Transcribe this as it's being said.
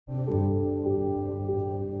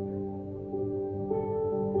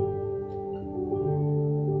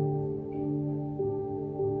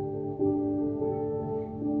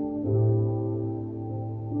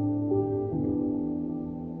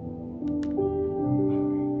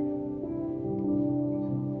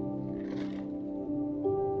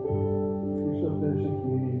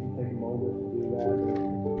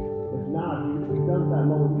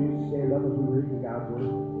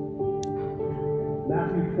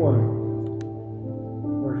Matthew 20,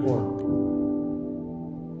 verse 1.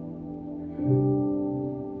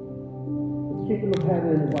 The kingdom of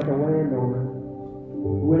heaven is like a landowner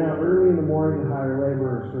who went out early in the morning to hire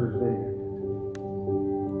laborers for his vineyard.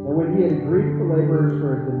 And when he had agreed with the laborers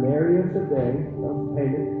for a denarius a day, that was the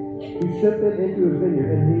payment, he sent them into his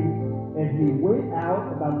vineyard, and he went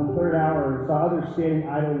out about the third hour and saw others standing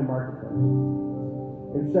idle in the marketplace,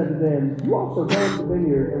 and said to them, "You also go into the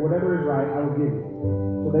vineyard, and whatever is right, I will give you."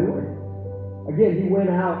 So they went. Again, he went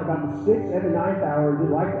out about the 6th and the 9th hour and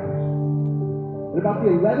did likewise. And about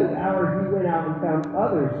the 11th hour, he went out and found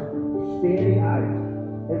others standing idle,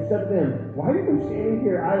 and said to them, "Why have you been standing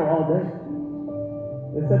here idle all day?"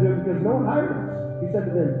 They said to him, "Because no one hired us." He said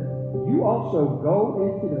to them, "You also go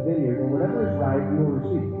into the vineyard, and whatever is right, you will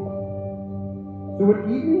receive." So when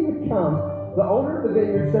evening had come, the owner of the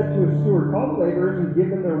vineyard said to his steward, "Call the laborers and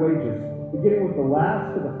give them their wages, beginning with the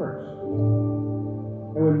last to the first."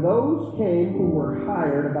 And when those came who were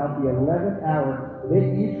hired about the 11th hour,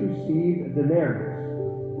 they each received a denarius.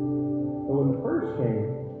 But when the first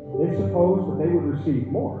came, they supposed that they would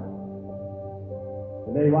receive more.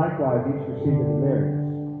 And they likewise each received a denarius.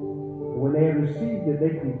 And when they had received it, they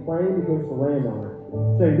complained against the landowner,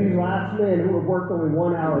 saying, "These last men who have worked only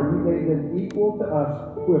 1 hour, you made them equal to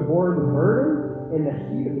us who have borne the burden and the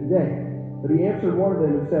heat of the day." But he answered one of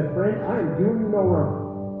them and said, "Friend, I am doing you no wrong.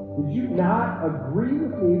 Did you not agree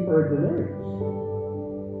with me for a denarius?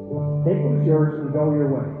 Take what is yours and go your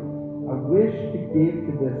way. I wish to give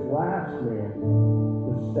to this last man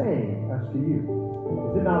the same as to you.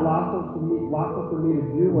 Is it not lawful for me to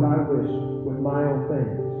do what I wish with my own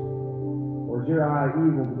things? Or is your eye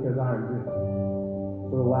evil because I am good?"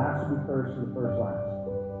 So the last will be first and the first last.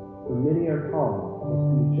 For many are called, but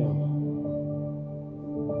few chosen.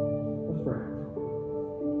 Let's pray.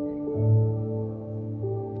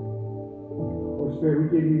 Holy Spirit, we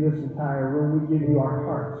give you this entire room. We give you our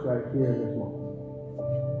hearts right here in this moment.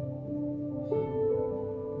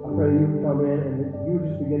 I pray that you would come in and that you would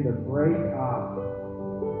just begin to break off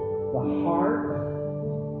the heart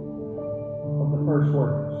of the first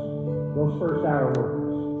workers, those first hour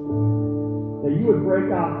workers. That you would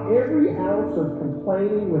break off every ounce of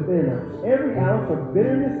complaining within us, every ounce of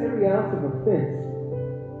bitterness, every ounce of offense.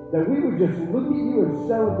 That we would just look at you and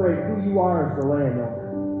celebrate who you are as the landowner.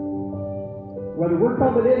 Whether we're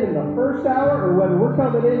coming in the first hour or whether we're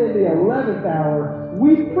coming in the 11th hour,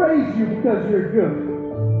 we praise you because you're good.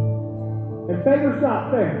 And favor's not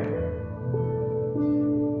fair.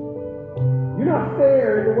 You're not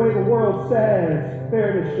fair in the way the world says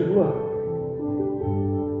fairness should look.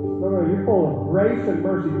 No, you're full of grace and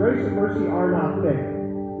mercy. Grace and mercy are not fair.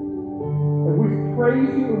 And we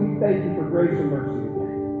praise you and we thank you for grace and mercy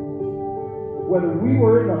today. Whether we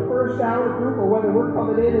were in the first hour group or whether we're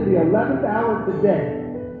coming in the 11th hour today,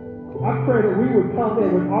 I pray that we would come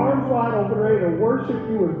in with arms wide open, ready to worship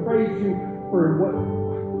you and praise you for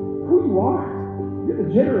who you are. You're the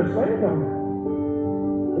generous landowner.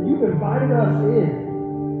 And you've invited us in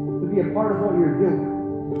to be a part of what you're doing.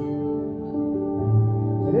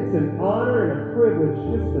 And it's an honor and a privilege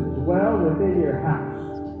just to dwell within your house.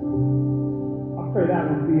 I pray that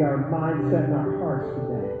would be our mindset and our hearts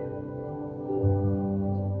today.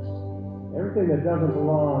 Everything that doesn't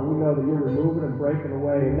belong, we know that you're removing and breaking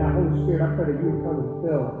away. And now, Holy Spirit, I pray that you would come and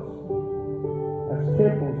fill us as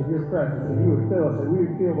temples of your presence, and you would fill us, and we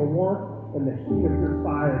would feel the warmth and the heat of your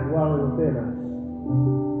fire dwelling within us.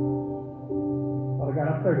 Father God,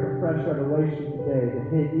 I pray for fresh revelation today to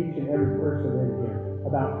hit each and every person in here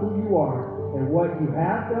about who you are and what you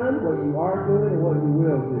have done, what you are doing, and what you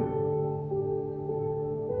will do.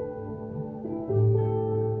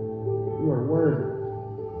 You are worthy.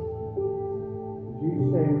 In Jesus'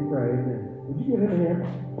 name we pray, amen. Would you give him a hand?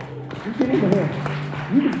 You give him a hand.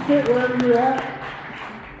 You can sit wherever you're at.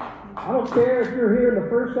 I don't care if you're here in the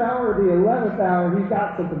first hour or the 11th hour, he's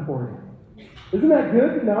got something for you. Isn't that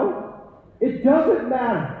good to know? It doesn't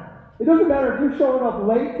matter. It doesn't matter if you're showing up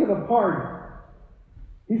late to the party.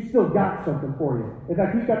 He's still got something for you. In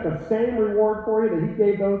fact, he's got the same reward for you that he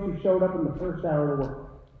gave those who showed up in the first hour of work.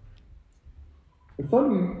 And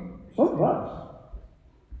some of us,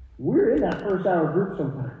 we're in that first hour group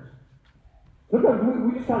sometimes. Sometimes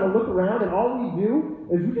we just kind of look around and all we do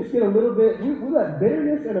is we just get a little bit, we let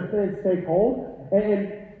bitterness and offense take hold.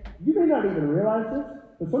 And you may not even realize this,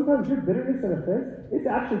 but sometimes your bitterness and offense, it's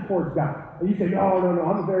actually towards God. And you say, no,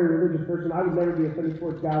 I'm a very religious person. I would never be offended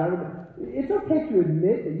towards God. It's okay to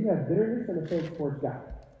admit that you have bitterness and offense towards God.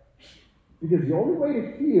 Because the only way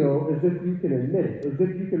to heal is if you can admit it, is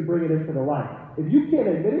if you can bring it into the light. If you can't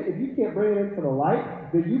admit it, if you can't bring it into the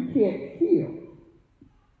light, then you can't heal.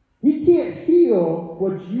 He can't heal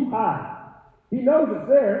what you hide. He knows it's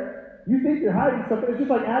there. You think you're hiding something. It's just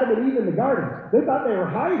like Adam and Eve in the garden. They thought they were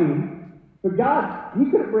hiding, but God, he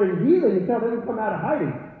couldn't bring healing until they would come out of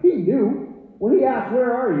hiding. He knew. When he asked,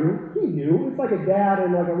 where are you? He knew. It's like a dad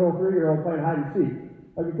and like a little 3-year-old playing hide and seek.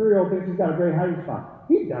 Like a 3-year-old thinks he's got a great hiding spot.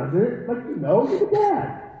 He doesn't. Like, you're the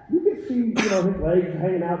dad. You can see, his legs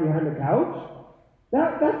hanging out behind the couch.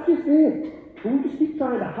 That's just it. But we just keep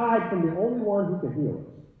trying to hide from the only one who can heal us.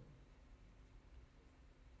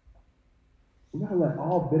 We've got to let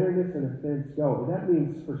all bitterness and offense go. And that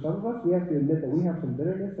means for some of us, we have to admit that we have some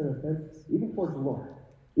bitterness and offense even towards the Lord.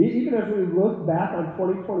 Even as we look back on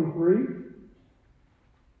 2023,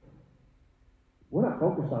 we're not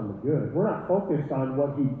focused on the good. We're not focused on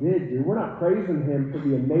what he did do. We're not praising him for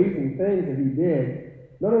the amazing things that he did.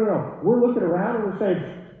 No. We're looking around and we're saying,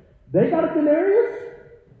 they got a denarius?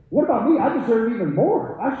 What about me? I deserve even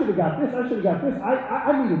more. I should have got this. I should have got this.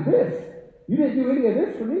 I needed this. You didn't do any of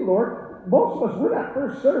this for me, Lord. Most of us, we're that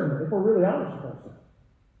first servant, if we're really honest with ourselves.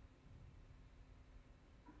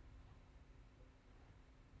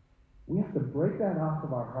 We have to break that off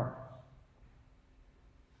of our hearts.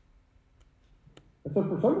 And so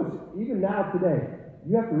for some of us, even now today,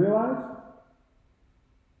 you have to realize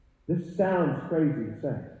this sounds crazy to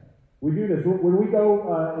say. We do this. When we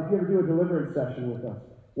go, if you ever do a deliverance session with us,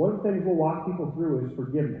 one of the things we'll walk people through is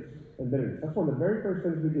forgiveness and bitterness. That's one of the very first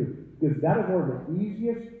things we do. Because that is one of the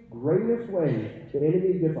easiest, greatest ways the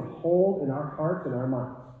enemy gets a hold in our hearts and our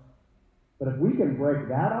minds. But if we can break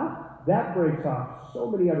that off, that breaks off so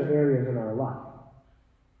many other areas in our life.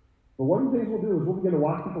 But one of the things we'll do is we'll begin to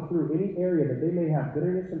walk people through any area that they may have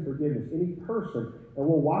bitterness and forgiveness, any person, and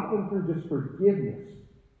we'll walk them through just forgiveness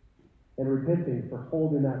and repenting for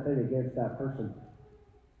holding that thing against that person.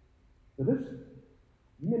 So this,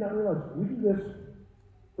 you may not realize, we do this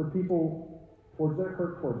for people towards their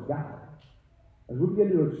hurt towards God. As we begin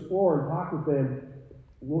to explore and talk with them,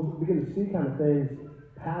 we'll begin to see kind of things,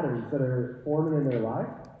 patterns that are forming in their life.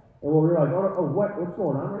 And we'll realize, what's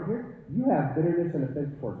going on right here? You have bitterness and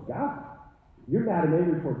offense towards God. You're mad and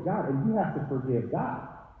angry towards God, and you have to forgive God.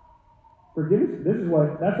 Forgiveness,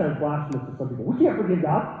 that sounds blasphemous to some people. We can't forgive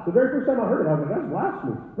God. The very first time I heard it, I was like, that's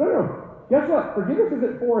blasphemy. No. Guess what? Forgiveness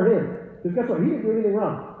isn't for him. Because guess what? He didn't do anything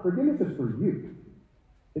wrong. Forgiveness is for you.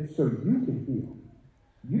 It's so you can heal.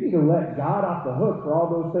 You need to let God off the hook for all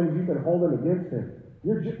those things you've been holding against him.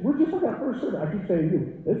 We're just like that first servant. I keep saying to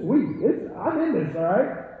you, I'm in this, all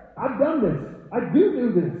right? I've done this. I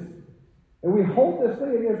do this. And we hold this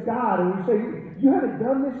thing against God and we say, you haven't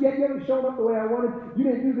done this yet. You haven't shown up the way I wanted. You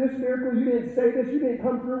didn't do this miracle. You didn't say this. You didn't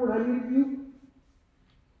come through when I needed you.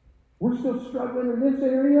 We're still struggling in this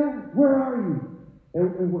area. Where are you?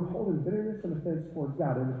 And we're holding bitterness and offense towards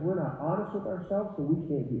God. And we're not honest with ourselves, so we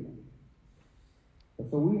can't heal. And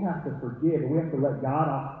so we have to forgive and we have to let God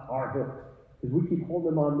off our hook. Because we keep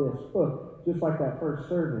holding him on this hook, just like that first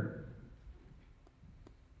servant.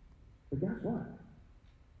 But guess what?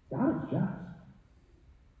 God is just.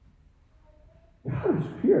 God is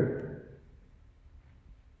pure.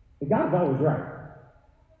 And God's always right.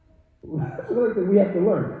 That's another thing we have to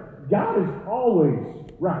learn. God is always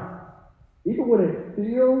right. Even when it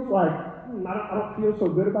feels like, I don't feel so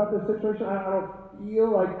good about this situation, I don't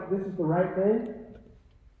feel like this is the right thing,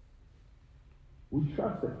 we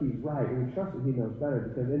trust that he's right, and we trust that he knows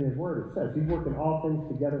better, because in his word it says he's working all things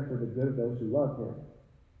together for the good of those who love him.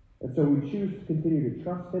 And so we choose to continue to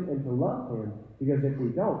trust him and to love him, because if we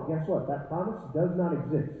don't, guess what? That promise does not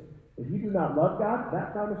exist. If you do not love God,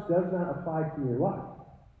 that promise does not apply to your life.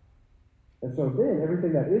 And so then,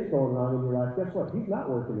 everything that is going on in your life, guess what? He's not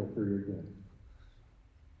working it for your good.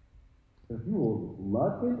 So if you will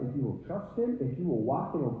love him, if you will trust him, if you will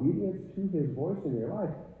walk in obedience to his voice in your life,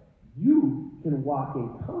 you can walk in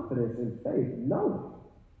confidence and faith, knowing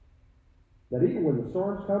that even when the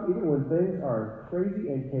storms come, even when things are crazy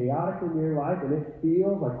and chaotic in your life, and it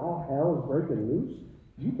feels like all hell is breaking loose,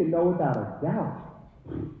 you can know without a doubt,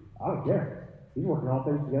 I don't care. He's working all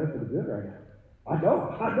things together for the good right now.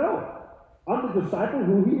 I know. I'm the disciple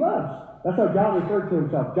who he loves. That's how John referred to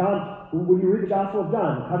himself. John, when you read the Gospel of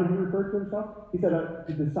John, how did he refer to himself? He said,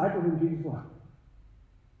 the disciple whom Jesus loved.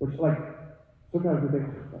 Which, sometimes we think,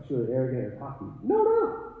 that's really arrogant or cocky. No.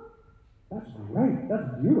 That's great. That's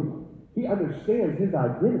beautiful. He understands his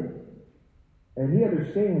identity. And he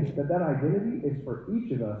understands that identity is for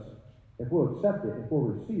each of us if we'll accept it, if we'll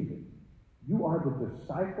receive it. You are the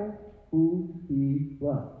disciple who he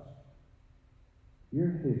loves.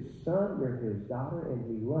 You're his son, you're his daughter, and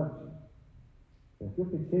he loves you. And if you'll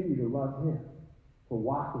continue to love him, to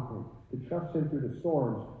walk with him, to trust him through the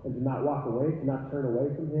storms, and to not walk away, to not turn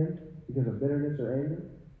away from him because of bitterness or anger,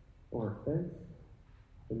 or offense,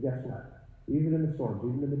 then guess what? Even in the storms,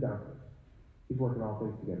 even in the darkness, he's working all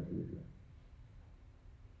things together for your good.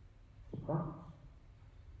 It's a promise.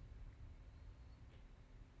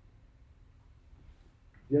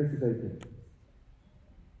 Genesis 18.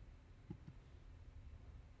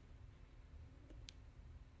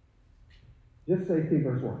 Genesis 18,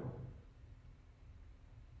 verse 1.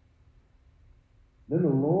 Then the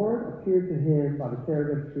Lord appeared to him by the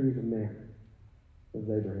terebinth trees of Mamre, as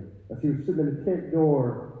Abraham, as he was sitting in the tent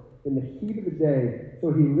door in the heat of the day.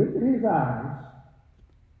 So he lifted his eyes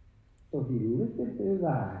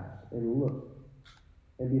and looked.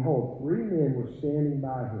 And behold, 3 men were standing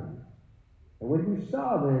by him. And when he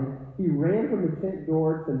saw them, he ran from the tent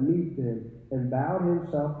door to meet them and bowed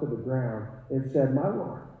himself to the ground and said, My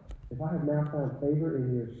Lord, if I have now found favor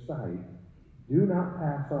in your sight, do not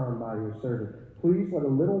pass on by your servant. Please let a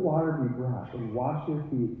little water be brought and wash your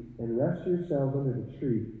feet and rest yourselves under the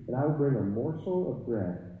tree, and I will bring a morsel of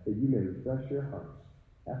bread that you may refresh your hearts.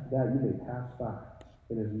 After that you may pass by,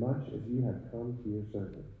 inasmuch as you have come to your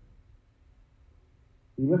servant.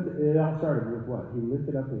 It all started with what? He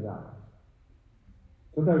lifted up his eyes.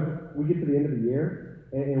 Sometimes we get to the end of the year,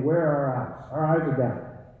 and where are our eyes? Our eyes are down,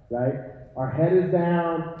 right? Our head is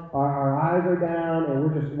down, our eyes are down,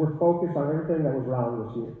 and we're focused on everything that was wrong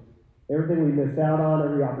this year. Everything we missed out on,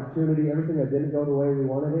 every opportunity, everything that didn't go the way we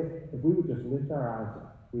wanted it. If we would just lift our eyes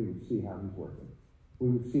up, we would see how he's working. We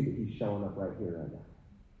would see that he's showing up right here, right now.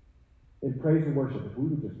 In praise and worship, if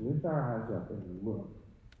we would just lift our eyes up and look,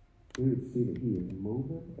 we would see that he is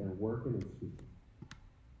moving and working and speaking.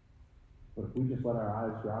 But if we just let our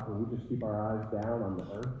eyes drop and we just keep our eyes down on the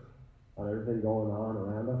earth, on everything going on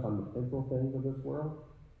around us, on the temporal things of this world,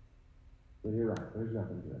 then you're right, there's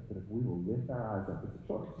nothing good. But if we will lift our eyes up, it's a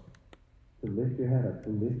choice. To lift your head up, to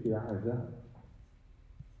lift your eyes up.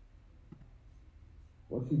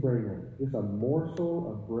 What's he bringing? Just a morsel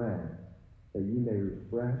of bread that you may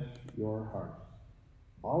refresh your hearts.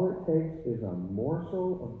 All it takes is a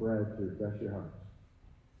morsel of bread to refresh your hearts.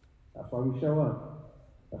 That's why we show up.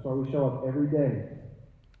 That's why we show up every day.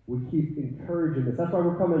 We keep encouraging this. That's why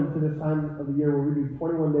we're coming to this time of the year where we do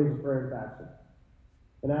 21 days of prayer and fasting.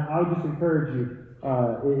 And I would just encourage you,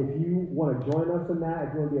 if you want to join us in that,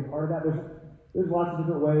 if you want to be a part of that, there's lots of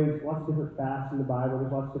different ways, lots of different fasts in the Bible.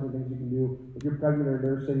 There's lots of different things you can do. If you're pregnant or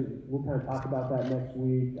nursing, we'll kind of talk about that next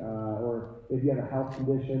week. Or if you have a health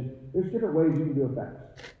condition, there's different ways you can do a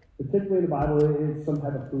fast. But typically in the Bible, it's some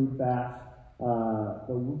type of food fast.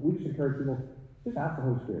 But we just encourage people, just ask the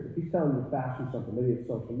Holy Spirit. If he's telling you to fast from something, maybe it's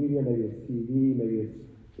social media, maybe it's TV, maybe it's,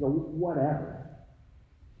 whatever.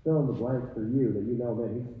 Fill in the blank for you that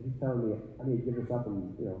man, he's telling me I need to give this up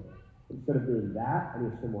and, instead of doing that, I need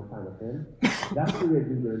to spend more time with him. That's what we're going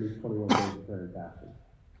to do during these 21 days of prayer and fasting.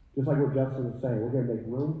 Just like what Justin was saying, we're going to make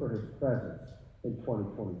room for his presence in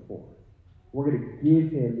 2024. We're going to give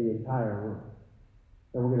him the entire room.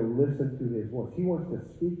 And we're going to listen to his voice. He wants to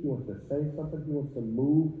speak. He wants to say something. He wants to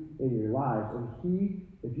move in your lives. And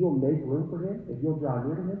if you'll make room for him, if you'll draw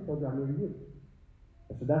near to him, he'll draw near to you.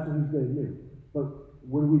 And so that's what he's going to do. But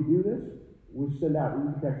when we do this, we send out,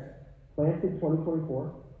 we text Planted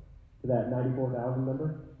 2024 to that 94,000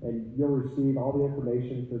 number, and you'll receive all the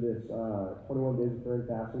information for this 21 days of prayer and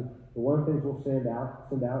fasting. And one of the things we'll send out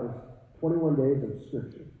is 21 days of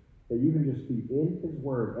Scripture, that you can just be in his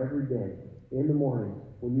word every day, in the morning,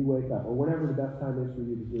 when you wake up, or whenever the best time is for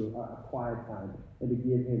you to do a quiet time, and to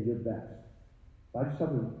give him your best. So I just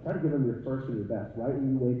try to give him your first and your best. Right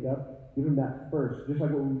when you wake up, give him that first, just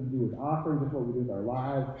like what we do with offerings, just what we do with our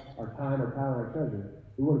lives, our time, our talent, our treasure.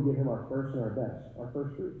 We want to give him our first and our best, our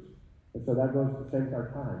first fruits. And so that goes the same with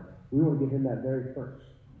our time. We want to give him that very first.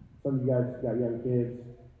 Some of you guys got young kids.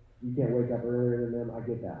 You can't wake up earlier than them. I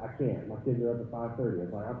get that. I can't. My kids are up at 5:30.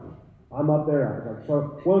 It's like, I'm up there.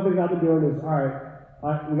 So one of the things I've been doing is, all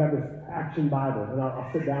right, we got this Action Bible, and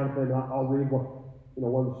I'll sit down with them and I'll read one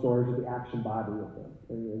of the stories of the Action Bible with them.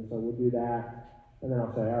 And so we'll do that. And then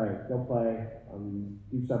I'll say, all right, go play,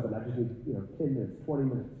 do something. I just need, 10 minutes, 20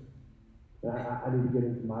 minutes. And I need to get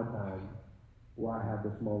into my time where I have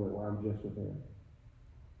this moment where I'm just with him.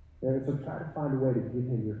 And so try to find a way to give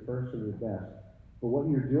him your first and your best. But what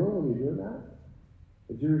you're doing when you're doing that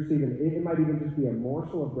is you're receiving, it might even just be a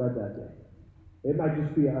morsel of bread that day. It might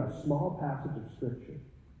just be a small passage of Scripture.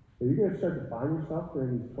 But you're going to start to find yourself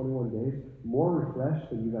during these 21 days more refreshed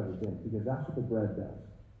than you've ever been, because that's what the bread does.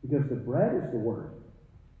 Because the bread is the Word.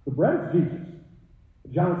 The bread is Jesus.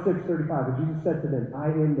 John 6:35, and Jesus said to them, I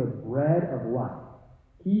am the bread of life.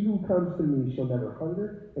 He who comes to me shall never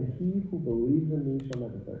hunger, and he who believes in me shall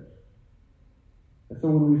never thirst. And so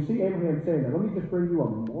when we see Abraham saying that, let me just bring you a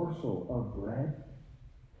morsel of bread.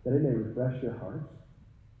 that it may refresh your hearts.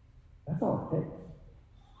 That's all it takes.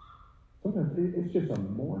 Sometimes it's just a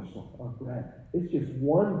morsel of bread. It's just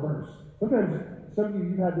one verse. Sometimes some of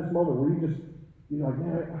you've had this moment where you're like,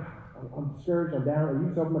 man, I'm discouraged, I'm down, and you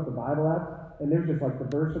just open up the Bible app, and there's just like the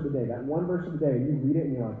verse of the day, that one verse of the day, and you read it,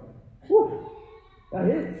 and you're like, whew, that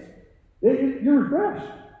hits. You're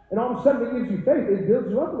refreshed. And all of a sudden it gives you faith. It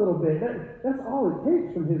builds you up a little bit. That's all it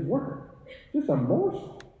takes from his word. Just a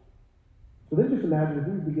morsel. So then just imagine if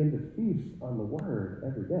we begin to feast on the word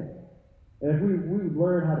every day. And if we would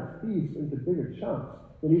learn how to feast into bigger chunks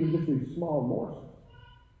than even just these small morsels.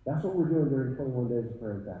 That's what we're doing during 21 days of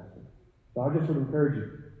prayer and fasting. So I just would encourage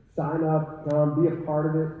you, sign up, come, be a part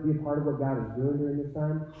of it, be a part of what God is doing during this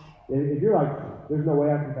time. If you're like, there's no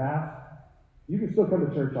way I can fast, you can still come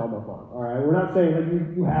to church all month long. All right, we're not saying that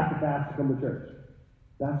you have to fast to come to church.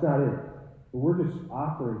 That's not it. But we're just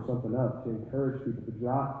offering something up to encourage people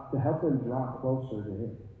to help them draw closer to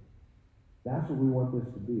him. That's what we want this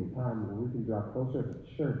to be, a time where we can draw closer as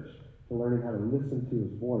a church to learning how to listen to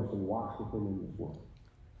his voice and walk with him in this world.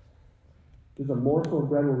 Just a morsel of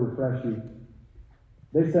bread will refresh you.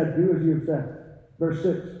 They said, do as you have said. Verse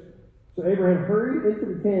 6. So Abraham hurried into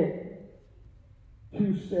the tent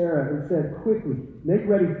to Sarah and said, quickly, make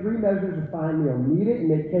ready 3 measures of fine meal, knead it and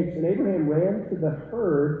make cakes. And Abraham ran to the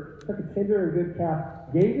herd, took a tender and good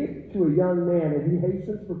calf, gave it to a young man, and he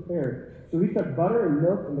hastened to prepare it. So he took butter and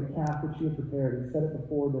milk and the calf which he had prepared and set it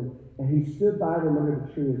before them, and he stood by them under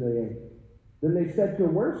the tree as they ate. Then they said to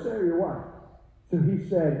him, where's Sarah your wife? So he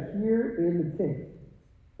said, here in the tent.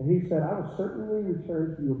 And he said, I will certainly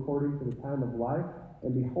return to you according to the time of life,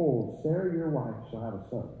 and behold, Sarah your wife shall have a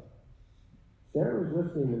son. Sarah was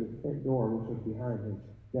listening in the tent door which was behind him.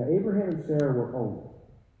 Now Abraham and Sarah were old,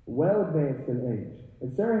 well advanced in age,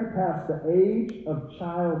 and Sarah had passed the age of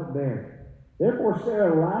childbearing. Therefore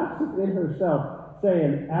Sarah laughed within herself,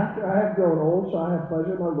 saying, after I have grown old, shall I have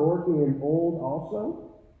pleasure in my Lord being old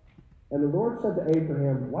also? And the Lord said to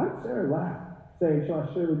Abraham, why did Sarah laugh, saying, shall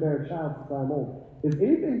I surely bear a child since I am old? Is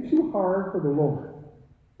anything too hard for the Lord?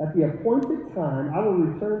 At the appointed time I will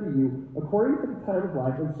return to you according to the time of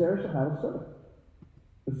life, and Sarah shall have a son.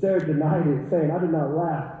 But Sarah denied it, saying, I did not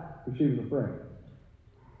laugh, for she was afraid.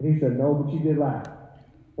 And he said, no, but she did laugh.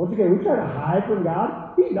 Once again, we try to hide from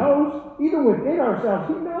God. He knows. Even within ourselves,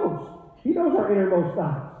 he knows. He knows our innermost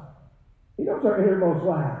thoughts. He knows our innermost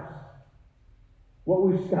laughs. What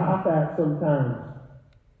we scoff at sometimes.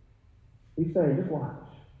 He's saying, just watch.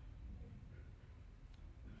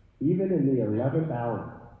 Even in the 11th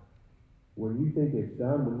hour, when you think it's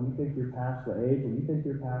done, when you think you're past the age, when you think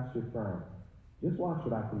you're past your prime, just watch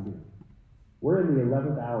what I can do. We're in the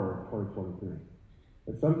 11th hour of 2023.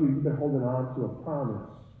 And some of you, you've been holding on to a promise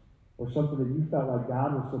or something that you felt like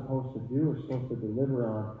God was supposed to do or supposed to deliver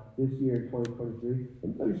on this year in 2023. Let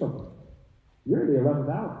me tell you something. You're in the 11th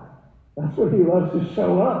hour. That's when he loves to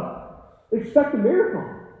show up. Expect a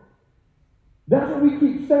miracle. That's what we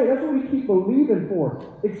keep saying. That's what we keep believing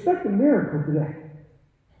for. Expect a miracle today.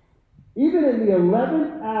 Even in the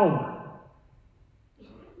 11th hour.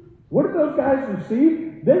 What did those guys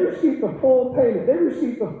receive? They received the full payment. They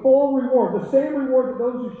received the full reward. The same reward that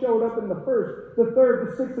those who showed up in the 1st, the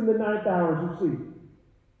 3rd, the 6th, and the 9th hours received.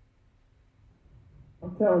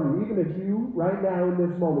 I'm telling you, even if you, right now in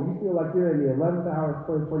this moment, you feel like you're in the 11th hour of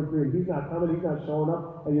 2023 and he's not coming, he's not showing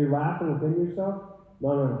up, and you're laughing within yourself,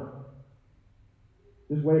 no.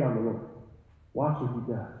 Just wait on the Lord. Watch what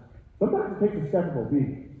he does. Sometimes it takes a step of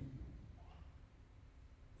obedience.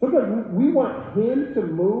 Sometimes we want him to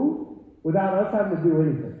move without us having to do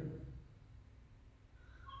anything.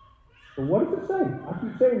 But what does it say? I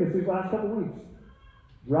keep saying this these last couple of weeks.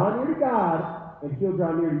 Draw near to God, and he'll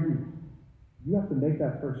draw near to you. You have to make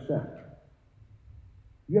that first step.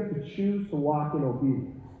 You have to choose to walk in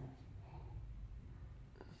obedience.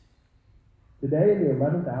 Today, in the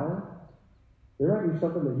 11th hour, there might be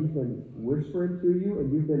something that he's been whispering to you,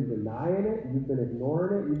 and you've been denying it, you've been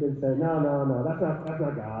ignoring it, you've been saying, no, that's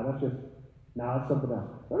not God, that's something else.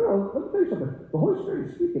 No, let me tell you something. The Holy Spirit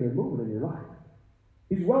is speaking and moving in your life.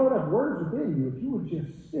 He's welling up words within you. If you would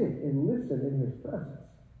just sit and listen in his presence,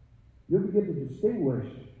 you'll begin to distinguish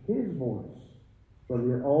his voice from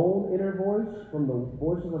your own inner voice, from the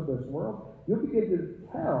voices of this world. You'll begin to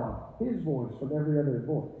tell his voice from every other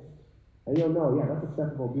voice. And you'll know, yeah, that's a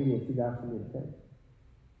step of obedience he's asking me to take.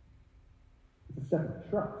 It's a step of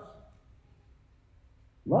trust.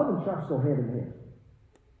 Love and trust go hand in hand.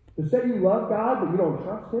 To say you love God but you don't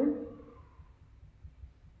trust him,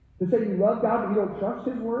 to say you love God but you don't trust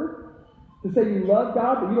his word, to say you love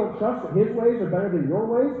God but you don't trust that his ways are better than your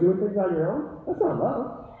ways, doing things on your own, that's not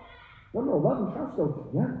love. No, love and trust go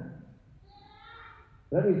together.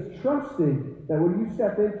 That means trusting that when you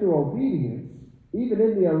step into obedience, even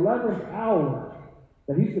in the 11th hour,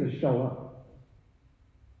 that he's going to show up.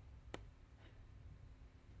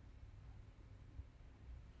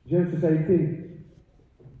 Genesis 18,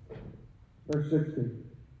 verse 16.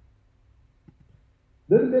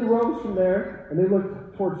 Then the men rose from there, and they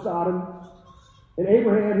looked toward Sodom. And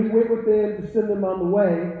Abraham, he went with them to send them on the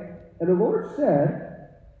way. And the Lord said,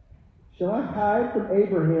 shall I hide from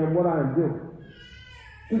Abraham what I am doing?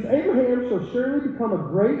 Since Abraham shall surely become a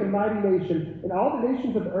great and mighty nation, and all the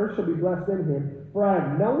nations of the earth shall be blessed in him, for I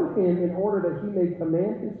have known him in order that he may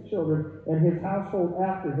command his children and his household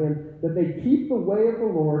after him, that they keep the way of the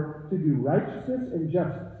Lord to do righteousness and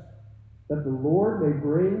justice, that the Lord may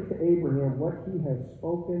bring to Abraham what he has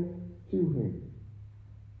spoken to him.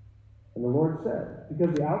 And the Lord said,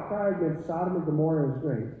 because the outcry against Sodom and Gomorrah is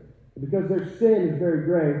great, and because their sin is very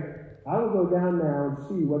great, I will go down now and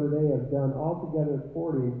see whether they have done altogether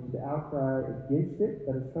according to the outcry against it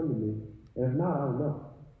that has come to me. And if not, I will know.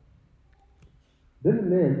 Then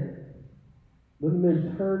the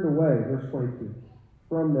men turned away, verse 22,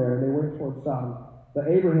 from there, and they went toward Sodom. But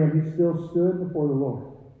Abraham, he still stood before the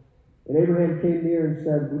Lord. And Abraham came near and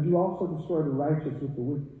said, would you also destroy the righteous with the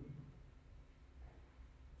wicked?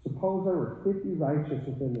 Suppose there were 50 righteous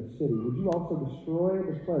within the city. Would you also destroy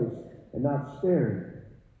the place and not spare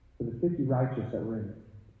for the 50 righteous that were in it?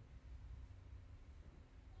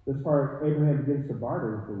 This part, Abraham begins to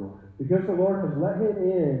barter with the Lord. Because the Lord has let him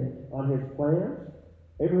in on his plans,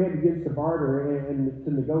 Abraham begins to barter and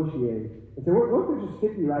to negotiate. And say, what if there's just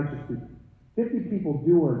 50 righteous people? 50 people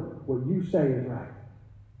doing what you say is right.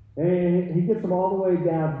 And he gets them all the way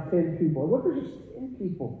down to 10 people. And what if there's just 10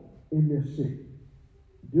 people in this city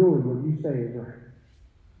doing what you say is right?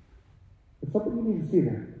 It's something you need to see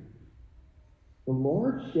there. The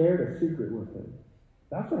Lord shared a secret with him.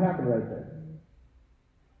 That's what happened right there.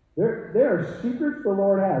 There are secrets the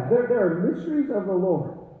Lord has. There are mysteries of the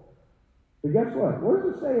Lord. But guess what? What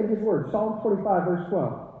does it say in his word? Psalm 25, verse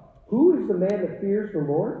 12. Who is the man that fears the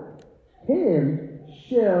Lord? Him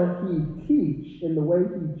shall he teach in the way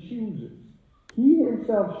he chooses. He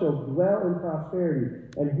himself shall dwell in prosperity,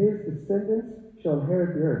 and his descendants shall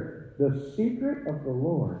inherit the earth. The secret of the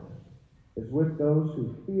Lord is with those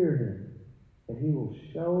who fear him, and he will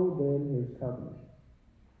show them his covenant.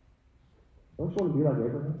 Don't you want to be like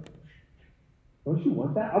Abraham? Don't you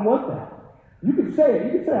want that? I want that. You can say it.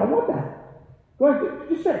 You can say, I want that. Go ahead.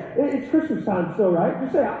 Just say it. It's Christmas time still, right?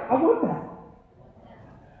 Just say, I want that.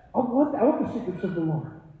 I want that. I want the secrets of the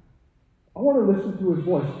Lord. I want to listen to his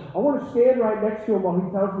voice. I want to stand right next to him while he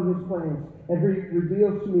tells me his plans, and he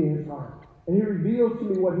reveals to me his heart. And he reveals to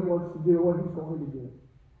me what he wants to do and what he's going to do.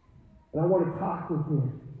 And I want to talk with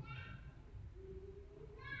him.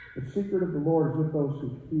 The secret of the Lord is with those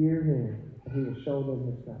who fear him, and he will show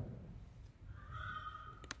them his covenant.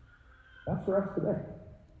 That's for us today.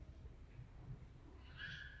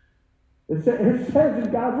 It says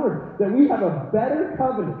in God's word that we have a better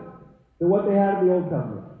covenant than what they had in the old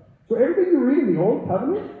covenant. So everything you read in the old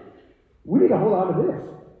covenant, we need to hold on to this.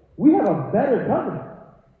 We have a better covenant.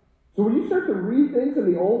 So when you start to read things in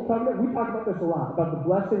the old covenant, we talk about this a lot, about the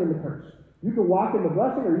blessing and the curse. You can walk in the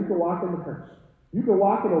blessing or you can walk in the curse. You can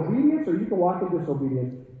walk in obedience or you can walk in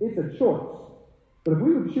disobedience. It's a choice. But if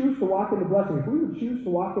we would choose to walk in the blessing, if we would choose to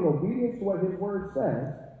walk in obedience to what his word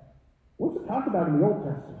says, what's it talk about in the Old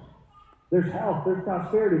Testament? There's health, there's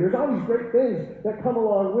prosperity, there's all these great things that come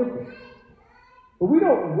along with it. But we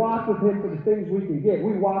don't walk with him for the things we can get.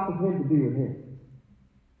 We walk with him to be with him.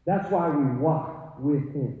 That's why we walk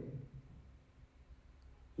with him.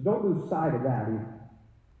 So don't lose sight of that either.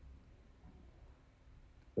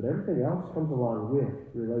 But everything else comes along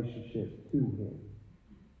with relationship to him.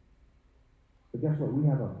 But guess what? We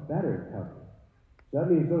have a better covenant. So that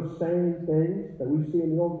means those same things that we see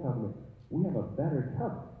in the old covenant, we have a better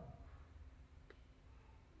covenant.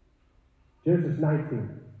 Genesis 19,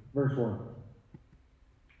 verse 1.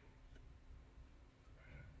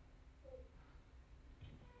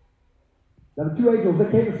 Now the two angels,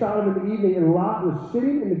 they came to Sodom in the evening, and Lot was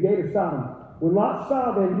sitting in the gate of Sodom. When Lot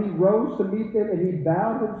saw them, he rose to meet them, and he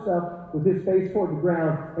bowed himself with his face toward the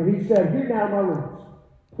ground. And he said, Hear now, my lords,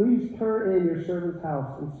 please turn in your servant's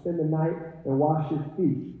house and spend the night and wash your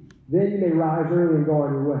feet. Then you may rise early and go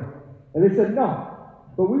on your way. And they said, No,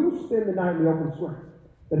 but we will spend the night in the open square.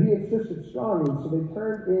 But he insisted strongly, so they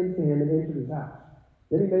turned in to him and entered his house.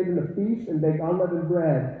 Then he made them a feast and baked unleavened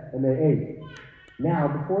bread, and they ate. Now,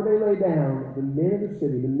 before they lay down, the men of the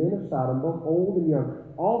city, the men of Sodom, both old and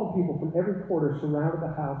young, all the people from every quarter surrounded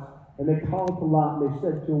the house, and they called to Lot, and they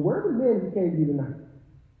said to him, Where are the men who came to you tonight?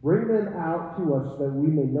 Bring them out to us so that we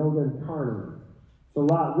may know them carnally. So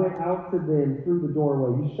Lot went out to them through the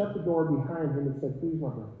doorway. He shut the door behind him and said, please, my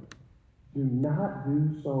brother, do not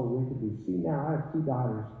do so wickedly. See, now I have 2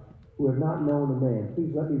 daughters who have not known a man.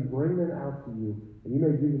 Please let me bring them out to you, and you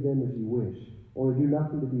may do to them as you wish. Only do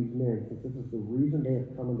nothing to these men, since this is the reason they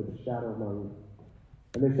have come into the shadow of my roof.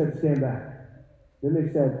 And they said, stand back. Then they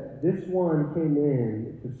said, this one came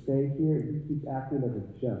in to stay here, and he keeps acting as a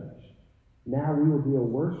judge. Now we will deal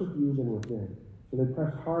worse with you than with them. So they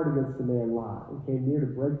pressed hard against the man Lot and came near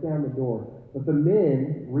to break down the door. But the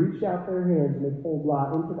men reached out their hands and they pulled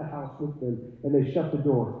Lot into the house with them, and they shut the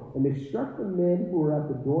door. And they struck the men who were at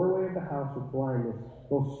the doorway of the house with blindness,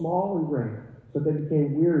 both small and great, so they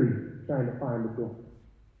became weary trying to find the door.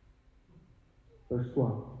 Verse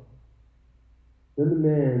 12. Then the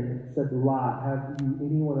men said to Lot, have you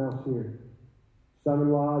anyone else here?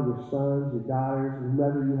 Son-in-law, your sons, your daughters,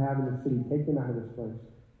 whomever you have in the city, take them out of this place.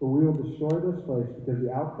 For we will destroy this place, because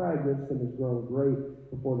the outcry against them has grown great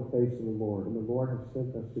before the face of the Lord, and the Lord has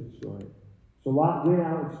sent us to destroy it. So Lot went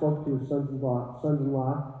out and spoke to his sons-in-law,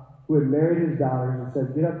 who had married his daughters, and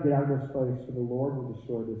said, get up, get out of this place, for the Lord will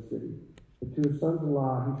destroy this city. But to his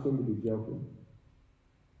sons-in-law, he seemed to be joking.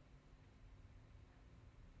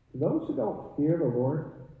 To those who don't fear the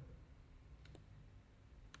Lord,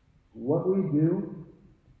 what we do,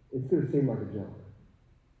 it's going to seem like a joke.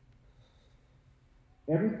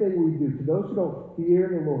 Everything we do, to those who don't fear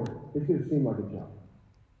the Lord, it's going to seem like a joke.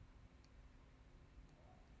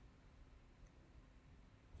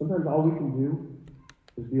 Sometimes all we can do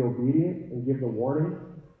is be obedient and give the warning.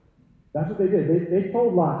 That's what they did. They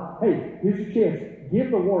told Lot, hey, here's your chance.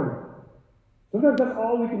 Give the warning. Sometimes that's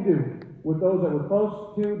all we can do with those that we're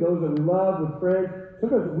close to, those that we love, with friends.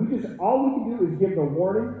 Sometimes all we can do is give the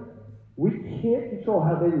warning. We can't control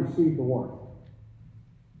how they receive the warning.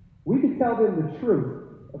 We can tell them the truth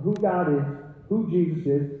of who God is, who Jesus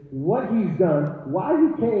is, what he's done, why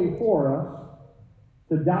he came for us,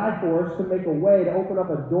 to die for us, to make a way, to open up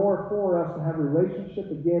a door for us to have a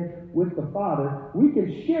relationship again with the Father. We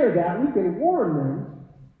can share that. We can warn them.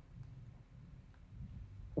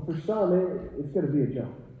 But for some, it's going to be a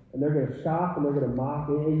joke. And they're going to scoff and they're going to mock.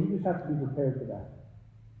 And you just have to be prepared for that.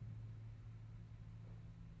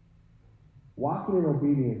 Walking in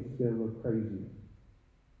obedience is going to look crazy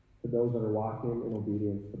to those that are walking in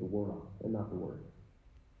obedience to the world and not the Word.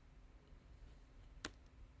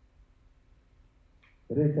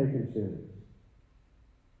 They didn't take him serious.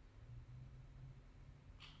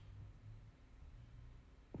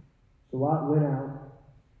 So Lot went out.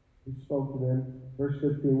 He spoke to them. Verse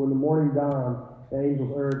 15, when the morning dawned, the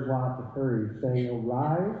angels urged Lot to hurry, saying,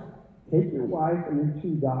 arise, take your wife and your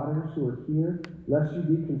 2 daughters who are here, lest you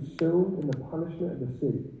be consumed in the punishment of the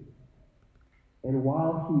city. And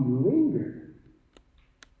while he lingered,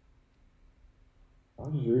 I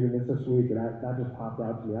was just reading this week, and that just popped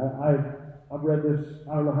out to me. I've read this,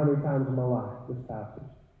 I don't know how many times in my life, this passage.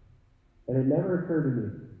 And it never occurred to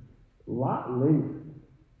me. Lot lingered.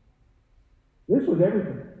 This was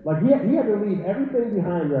everything. Like, he had to leave everything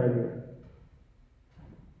behind right here.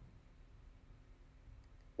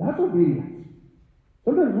 That's obedience.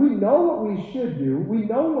 Sometimes we know what we should do. We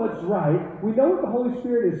know what's right. We know what the Holy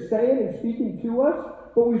Spirit is saying and speaking to us,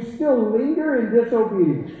 but we still linger in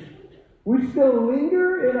disobedience. We still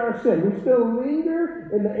linger in our sin. We still linger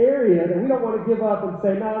in the area that we don't want to give up and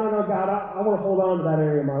say, no, God, I want to hold on to that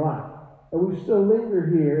area of my life. And we still linger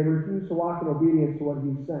here and refuse to walk in obedience to what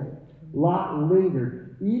he's saying. Lot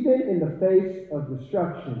lingered. Even in the face of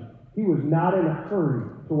destruction, he was not in a hurry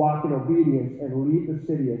to walk in obedience and leave the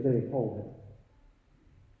city as they had told him.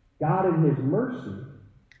 God, in his mercy,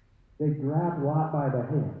 they grabbed Lot by the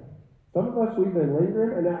hand. Some of us, we've been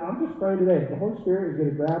lingering, and I'm just praying today, the Holy Spirit is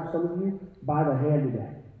going to grab some of you by the hand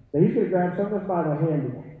today. That he's going to grab some of us by the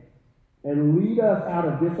hand today and lead us out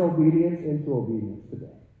of disobedience into obedience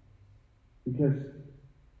today. Because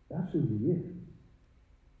that's who he is.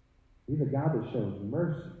 He's a God that shows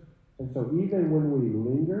mercy. And so even when we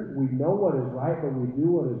linger, we know what is right, but we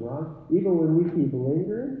do what is wrong. Even when we keep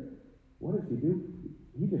lingering, what does he do?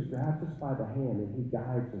 He just grabs us by the hand and he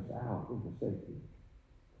guides us out into safety.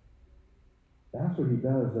 That's what he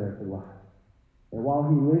does there for Lot. And while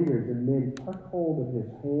he lingered, the men took hold of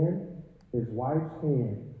his hand, his wife's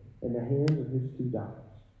hand, and the hands of his 2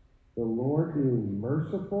 daughters. The Lord being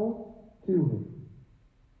merciful to him.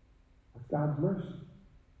 That's God's mercy.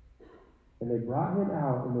 And they brought him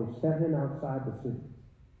out and they set him outside the city.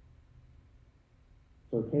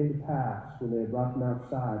 So it came to pass when they had brought him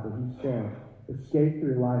outside that he said, escape for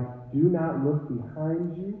your life. Do not look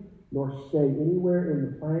behind you, nor stay anywhere in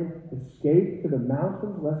the plain. Escape to the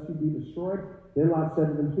mountains, lest you be destroyed. Then Lot said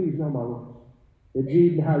to them, please, no, my lords.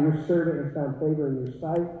 Indeed, now your servant has found favor in your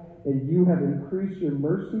sight, and you have increased your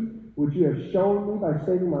mercy, which you have shown me by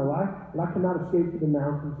saving my life, and I cannot escape to the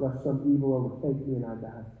mountains, lest some evil overtake me and I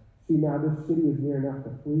die. See, now this city is near enough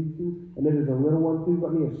to flee to, and it is a little one. Please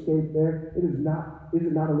let me escape there. Is it not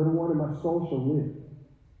a little one, and my soul shall live?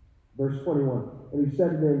 Verse 21. And he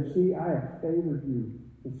said to them, see, I have favored you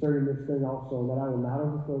concerning this thing also, that I will not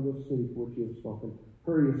overthrow this city for which you have spoken.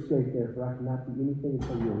 Hurry, escape there, for I cannot do anything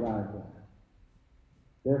until you arrive there.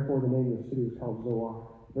 Therefore, the name of the city was called Zoar.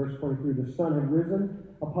 Verse 23, the sun had risen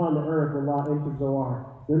upon the earth when Lot entered Zoar.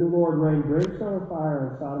 Then the Lord rained brimstone and fire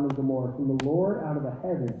on Sodom and Gomorrah from the Lord out of the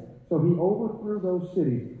heavens. So he overthrew those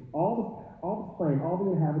cities, all the plain, all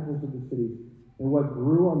the inhabitants of the cities, and what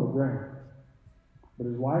grew on the ground. But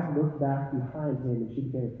his wife looked back behind him, and she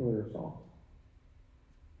became a pillar of salt.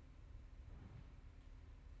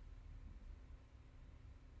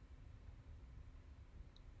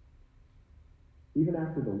 Even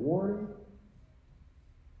after the warning,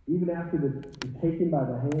 even after the taking by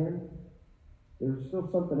the hand, there was still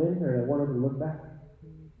something in her that wanted to look back.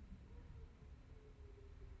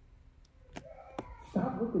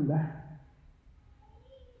 Stop looking back.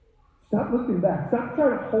 Stop looking back. Stop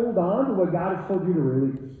trying to hold on to what God has told you to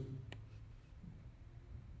release.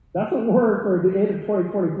 That's a word for the end of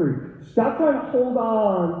 2023. Stop trying to hold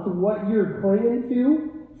on to what you're clinging to.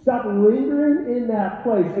 Stop lingering in that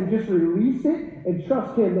place and just release it and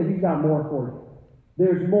trust Him that He's got more for you.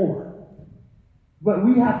 There's more. But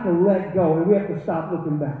we have to let go and we have to stop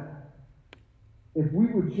looking back. If we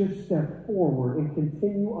would just step forward and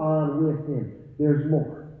continue on with Him, there's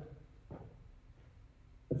more.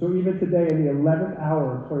 And so even today in the 11th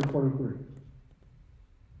hour of 2023,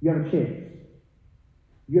 you have a chance.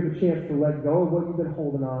 You have a chance to let go of what you've been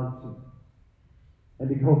holding on to and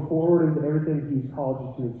to go forward into everything He's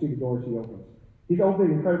called you to and see the doors He opens. He's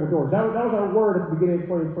opening incredible doors. That was our word at the beginning of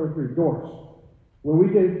 2023, doors. When we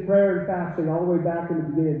did prayer and fasting all the way back in the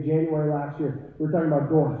beginning of January last year, we were talking about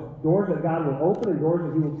doors. Doors that God will open and doors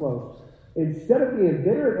that He will close. Instead of being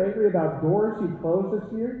bitter and angry about doors He closed this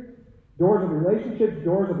year, doors of relationships,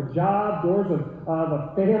 doors of a job, doors of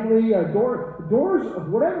a family, doors of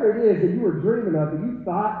whatever it is that you were dreaming of, that you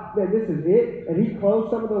thought, man, this is it, and He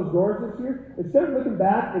closed some of those doors this year, instead of looking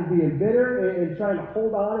back and being bitter and trying to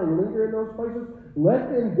hold on and linger in those places,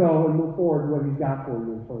 let them go and move forward to what He's got for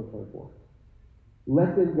you in 2024.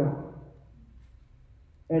 Let them go.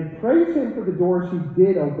 And praise Him for the doors He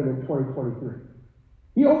did open in 2023.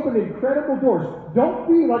 He opened incredible doors. Don't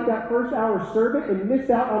be like that first hour servant and miss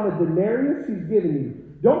out on the denarius He's given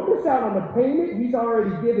you. Don't miss out on the payment He's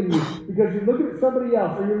already given you because you're looking at somebody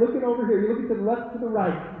else or you're looking over here, you're looking to the left, to the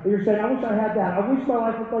right, and you're saying, I wish I had that. I wish my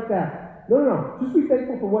life looked like that. No. Just be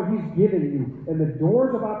thankful for what He's given you and the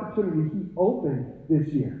doors of opportunity He opened this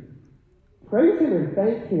year. Praise Him and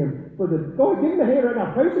thank Him for the... Go ahead, give Him a hand right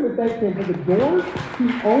now. Praise Him and thank Him for the doors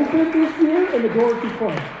He opened this year and the doors He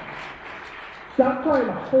closed. Stop trying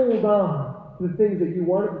to hold on to the things that you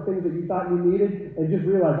wanted, the things that you thought you needed, and just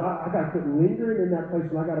realize, I got to quit lingering in that place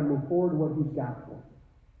and I got to move forward to what He's got for me.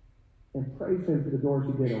 And praise Him for the doors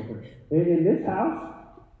He did open. In this house,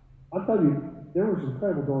 I'll tell you, there were some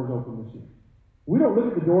incredible doors open this year. We don't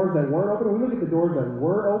look at the doors that weren't open, we look at the doors that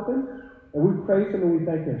were open, and we praise Him and we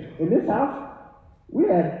thank Him. In this house, we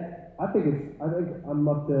had, I think I'm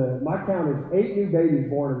up to, my count is 8 new babies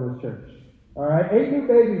born in this church. All right, 8 new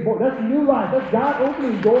babies born. That's new life. That's God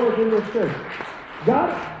opening doors in this church.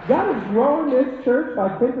 God is growing this church by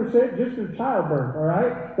 10% just through childbirth. All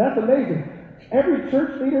right, that's amazing. Every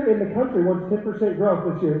church leader in the country wants 10%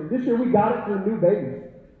 growth this year. This year we got it through new babies.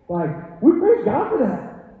 Like, we praise God for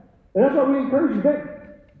that. And that's why we encourage you,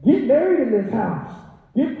 get married in this house.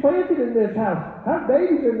 Get planted in this house. Have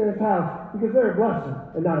babies in this house because they're a blessing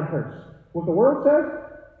and not a curse. What the world says,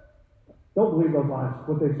 don't believe those lies,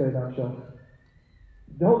 what they say about children.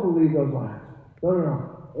 Don't believe those lies.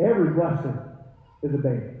 No. Every blessing is a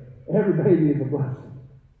baby. Every baby is a blessing.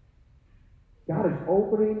 God is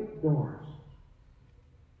opening doors.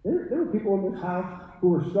 There are people in this house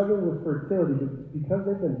who are struggling with fertility because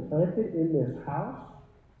they've been planted in this house,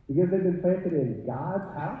 because they've been planted in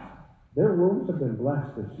God's house. Their wombs have been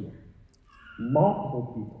blessed this year.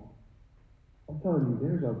 Multiple people. I'm telling you,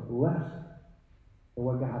 there's a blessing in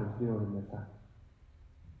what God is doing in this house.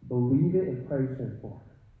 Believe it and praise Him for it.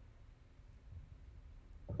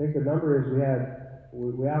 I think the number is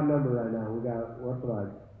we outnumber right now. We're up to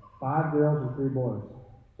like 5 girls and 3 boys.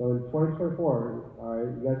 So in 2024, all right,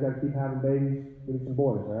 you guys got to keep having babies. We need some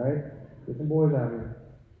boys, all right? Get some boys out here.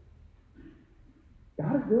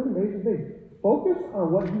 God is doing amazing things. Focus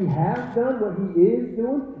on what he has done, what he is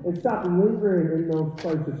doing, and stop lingering in those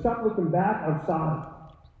places. Stop looking back on Sodom.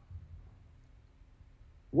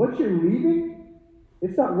 What you're leaving,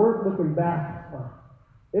 it's not worth looking back on.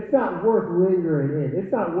 It's not worth lingering in.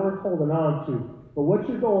 It's not worth holding on to. But what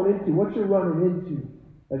you're going into, what you're running into,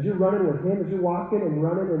 as you're running with him, as you're walking and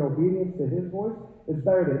running in obedience to his voice, it's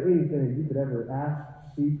better than anything you could ever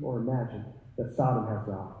ask, seek, or imagine that Sodom has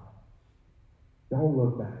to offer. Don't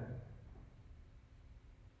look back.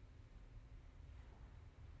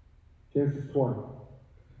 Genesis 20.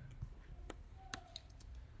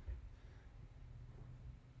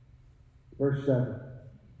 Verse 7.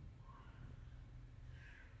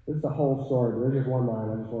 This is the whole story, but there's just one line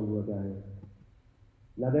I just wanted to look at here.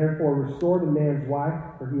 Now therefore restore the man's wife,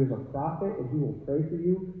 for he is a prophet, and he will pray for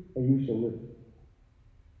you, and you shall live.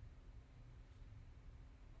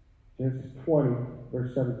 Genesis 20,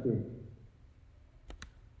 verse 17.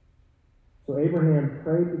 So Abraham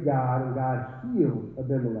prayed to God, and God healed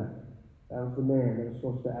Abimelech. That was the man that was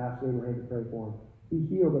supposed to ask Abraham to pray for him.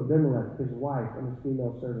 He healed Abimelech, his wife, and his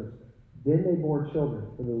female servants. Then they bore children,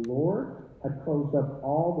 for the Lord had closed up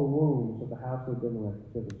all the wombs of the house of Abimelech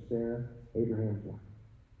because of Sarah, Abraham's wife.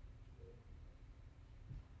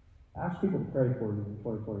 Ask people to pray for you in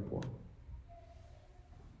 2024.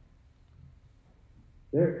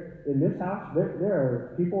 In this house, there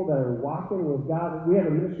are people that are walking with God. We have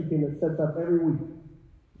a ministry team that sets up every week.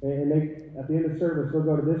 And they, at the end of service, they'll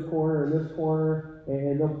go to this corner and this corner,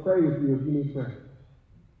 and they'll pray with you if you need prayer.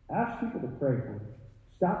 Ask people to pray for you.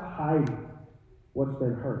 Stop hiding what's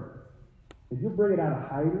been hurt. If you'll bring it out of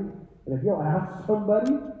hiding, and if you'll ask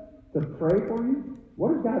somebody to pray for you,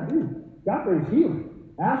 what does God do? God brings healing.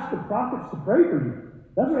 Ask the prophets to pray for you.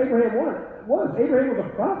 That's what Abraham was. Abraham was a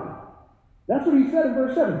prophet. That's what he said in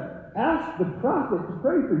verse 7. Ask the prophet to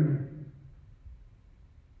pray for you.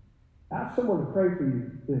 Ask someone to pray for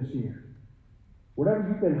you this year. Whatever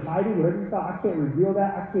you've been hiding, whatever you thought, I can't reveal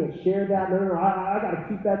that, I can't share that, no, I got to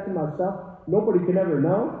keep that to myself. Nobody can ever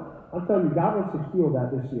know. I'm telling you, God wants to heal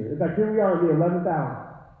that this year. In fact, here we are in the 11th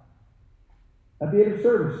hour. At the end of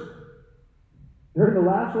service, during the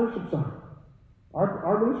last worship song,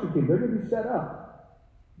 our ministry team, they're going to be set up.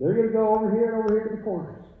 They're going to go over here and over here to the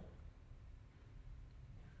corners.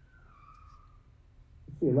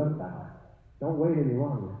 It's the 11th hour. Don't wait any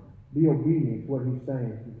longer. Be obedient to what he's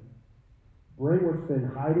saying. Bring what's been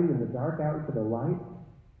hiding in the dark out into the light,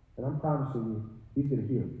 and I'm promising you, he's going to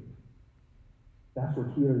heal you. That's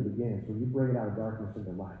where healing begins, when you bring it out of darkness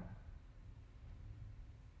into light.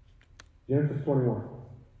 Genesis 21.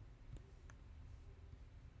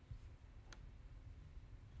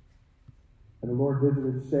 And the Lord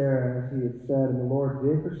visited Sarah as he had said, and the Lord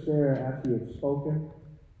did for Sarah as he had spoken.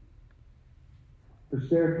 For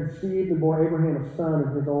Sarah conceived and bore Abraham a son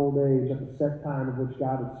in his old age at the set time of which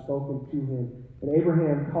God had spoken to him. And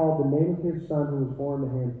Abraham called the name of his son who was born to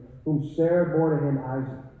him, whom Sarah bore to him,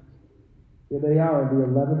 Isaac. Here they are, the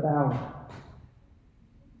 11th hour.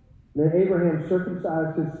 Then Abraham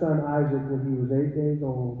circumcised his son Isaac when he was 8 days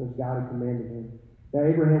old, as God had commanded him. Now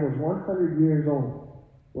Abraham was 100 years old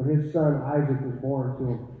when his son Isaac was born to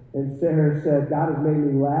him. And Sarah said, God has made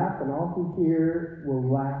me laugh, and all who hear will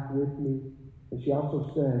laugh with me. And she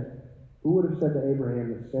also said, who would have said to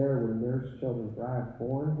Abraham that Sarah would nurse children, for I have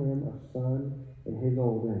borne him a son in his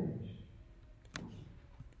old age.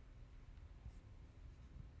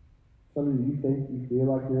 Some of you think you feel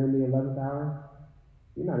like you're in the 11th hour.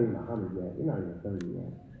 You're not even 100 yet. You're not even 30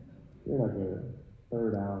 yet. You're like the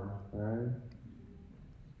third hour, all right?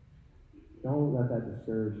 Don't let that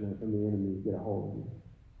discouragement from the enemy get a hold of you.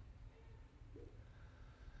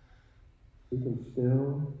 He can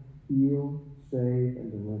still heal, save,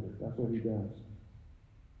 and deliver. That's what he does.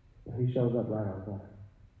 And he shows up right on time.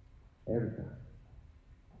 Every time.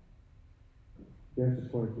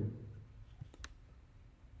 Genesis 22.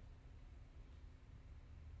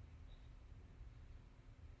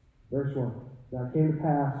 Verse 1. Now it came to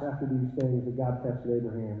pass after these things that God tested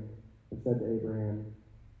Abraham and said to Abraham,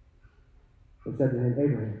 and said to him,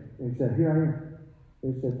 Abraham, and he said, here I am.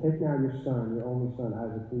 And he said, take now your son, your only son,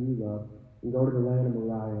 Isaac, whom you love, and go to the land of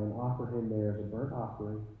Moriah and offer him there as a burnt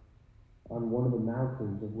offering on one of the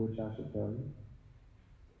mountains of which I shall tell you.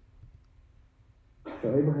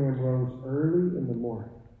 So Abraham rose early in the morning.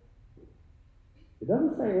 It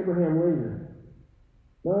doesn't say Abraham lingered.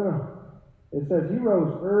 No. It says he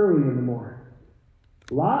rose early in the morning.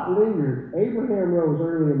 Lot lingered. Abraham rose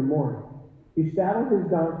early in the morning. He saddled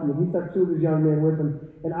his donkey, and he took two of his young men with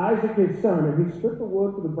him, and Isaac his son, and he stripped the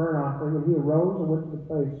wood for the burnt offering, and he arose and went to the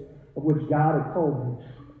place of which God had told him.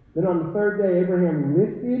 Then on the third day, Abraham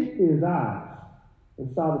lifted his eyes and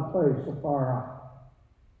saw the place afar off.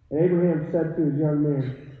 And Abraham said to his young men,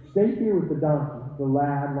 "Stay here with the donkey, the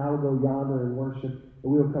lad, and I will go yonder and worship,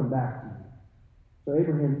 and we will come back to you." So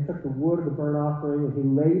Abraham took the wood of the burnt offering, and he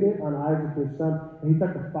laid it on Isaac his son, and he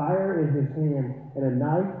took the fire in his hand and a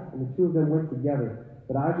knife, and the two of them went together.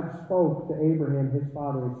 But Isaac spoke to Abraham his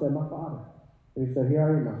father and said, "My father." And he said, "Here I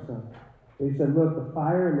am, my son." And he said, "Look, the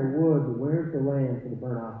fire and the wood, but where's the lamb for the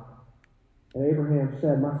burnt offering?" And Abraham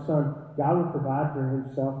said, "My son, God will provide for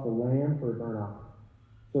himself the lamb for a burnt offering."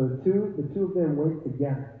 So the two of them went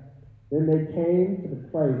together. Then they came to the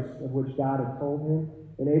place of which God had told him,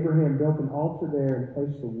 and Abraham built an altar there and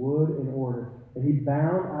placed the wood in order. And he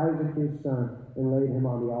bound Isaac his son and laid him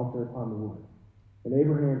on the altar upon the wood. And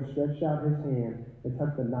Abraham stretched out his hand and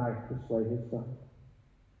took the knife to slay his son.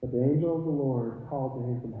 But the angel of the Lord called to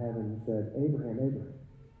him from heaven and said, "Abraham, Abraham."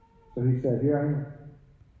 So he said, "Here I am."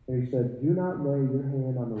 And he said, "Do not lay your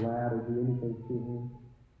hand on the lad or do anything to him.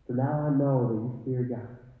 For now I know that you fear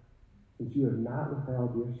God, since you have not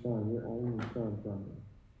withheld your son, your only son, from me."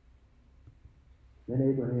 Then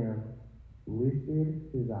Abraham lifted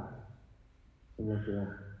his eyes and looked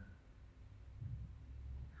around.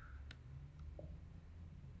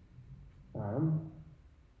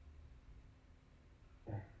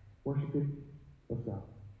 Okay. Worshiping, let's go.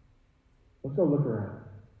 Let's go look around.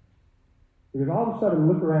 Because all of a sudden,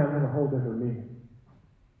 look around has a whole different meaning.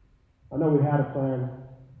 I know we had a plan.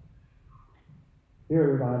 Here at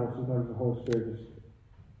Revival, sometimes the Holy Spirit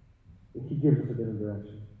He gives us a different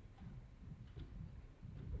direction.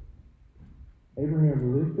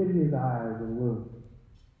 Abraham lifted his eyes and looked.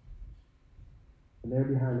 And there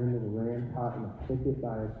behind him was a ram caught in a thicket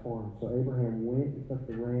by its horns. So Abraham went and took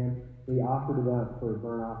the ram, and he offered it up for a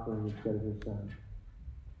burnt offering instead of his son.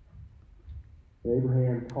 And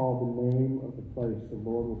Abraham called the name of the place, "The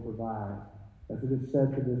Lord will provide." As it is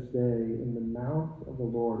said to this day, "In the mount of the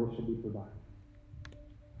Lord it shall be provided."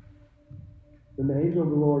 Then the angel of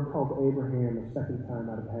the Lord called to Abraham a second time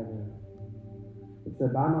out of heaven and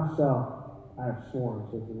said, "By myself I have sworn,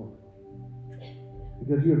 says the Lord,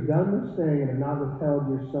 because you have done this thing and have not withheld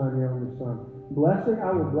your son, your only son. Blessing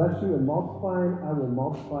I will bless you, and multiplying I will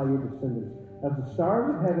multiply your descendants. As the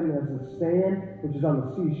stars of heaven, as the sand which is on the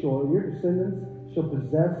seashore, and your descendants shall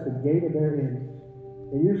possess the gate of their enemies.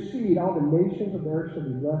 In your seed all the nations of the earth shall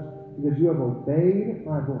be blessed, because you have obeyed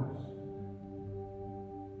my voice."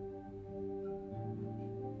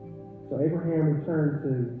 So Abraham returned to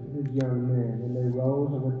his young men, and they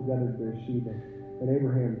rose and went together to Beersheba, and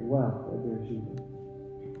Abraham dwelt at Beersheba.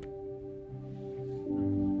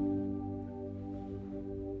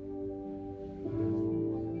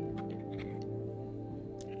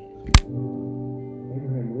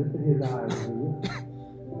 Abraham lifted his eyes and looked.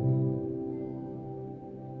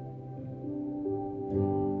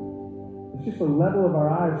 It's just the level of our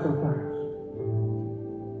eyes sometimes.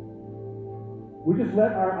 We just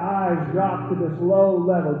let our eyes drop to this low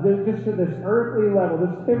level, just to this earthly level,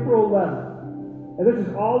 this temporal level. And this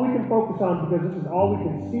is all we can focus on because this is all we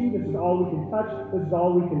can see, this is all we can touch, this is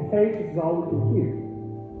all we can taste, this is all we can hear.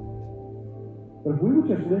 But if we would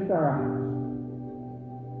just lift our eyes,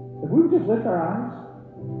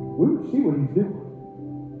 we would see what he's doing.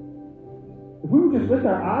 If we would just lift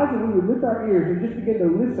our eyes and we would lift our ears and just begin to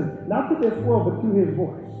listen, not to this world, but to his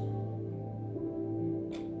voice.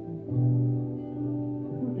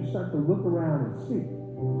 Start to look around and see.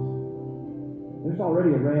 There's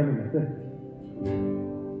already a ram in the thicket.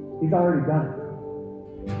 He's already done it.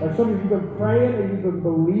 Like some of you have been praying and you've been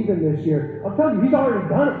believing this year. I'm telling you, he's already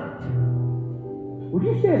done it. Would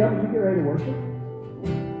you stand up as we get ready to worship?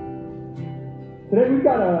 Today we've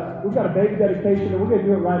got a baby dedication, and we're going to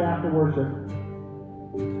do it right after worship.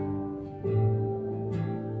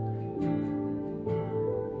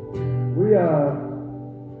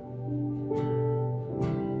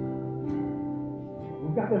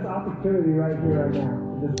 We've got this opportunity right here, right now,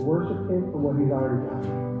 to just worship him for what he's already done.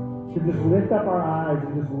 To just lift up our eyes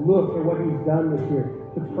and just look at what he's done this year.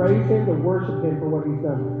 To praise him, to worship him for what he's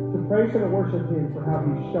done. To praise him and worship him for how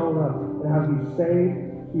he's shown up and how he's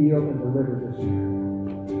saved, healed, and delivered this year.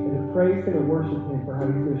 And to praise him and worship him for how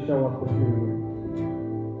he's going to show up this new year.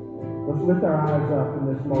 Let's lift our eyes up in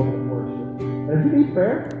this moment of worship. And if you need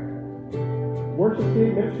prayer, worship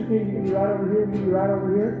team, ministry team, you can be right over here, you can be right over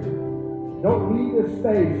here. Don't leave this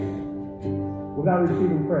space without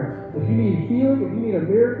receiving prayer. If you need healing, if you need a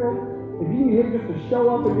miracle, if you need him just to show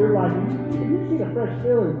up in your life, if you need a fresh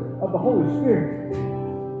filling of the Holy Spirit,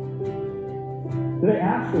 today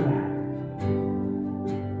ask for that.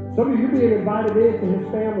 Some of you are being invited into his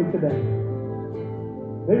family today.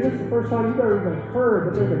 Maybe this is the first time you've ever even heard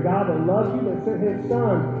that there's a God that loves you, that sent His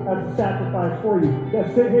Son as a sacrifice for you,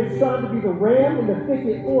 that sent His Son to be the ram in the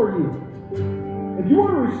thicket for you. If you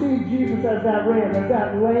want to receive Jesus as that ram, as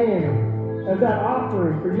that lamb, as that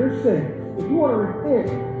offering for your sins, if you want to repent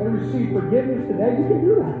and receive forgiveness today, you can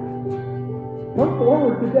do that. Come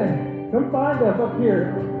forward today. Come find us up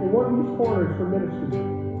here in one of these corners for ministry.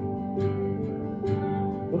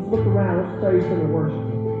 Let's look around. Let's praise Him and worship.